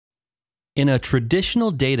In a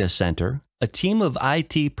traditional data center, a team of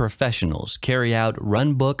IT professionals carry out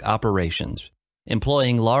runbook operations.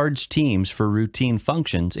 Employing large teams for routine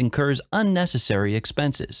functions incurs unnecessary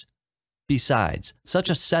expenses. Besides, such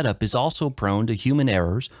a setup is also prone to human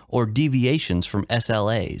errors or deviations from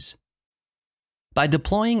SLAs. By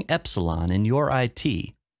deploying Epsilon in your IT,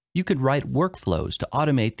 you could write workflows to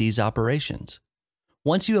automate these operations.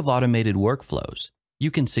 Once you have automated workflows, you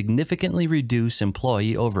can significantly reduce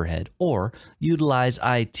employee overhead or utilize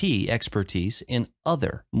IT expertise in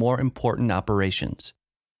other, more important operations.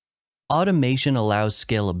 Automation allows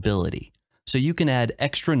scalability, so you can add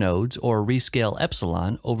extra nodes or rescale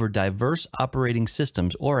Epsilon over diverse operating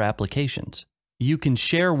systems or applications. You can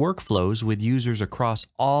share workflows with users across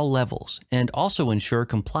all levels and also ensure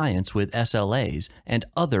compliance with SLAs and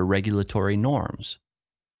other regulatory norms.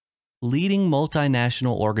 Leading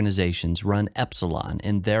multinational organizations run Epsilon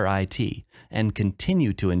in their IT and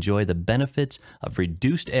continue to enjoy the benefits of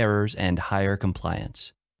reduced errors and higher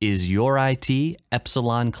compliance. Is your IT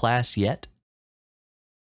Epsilon class yet?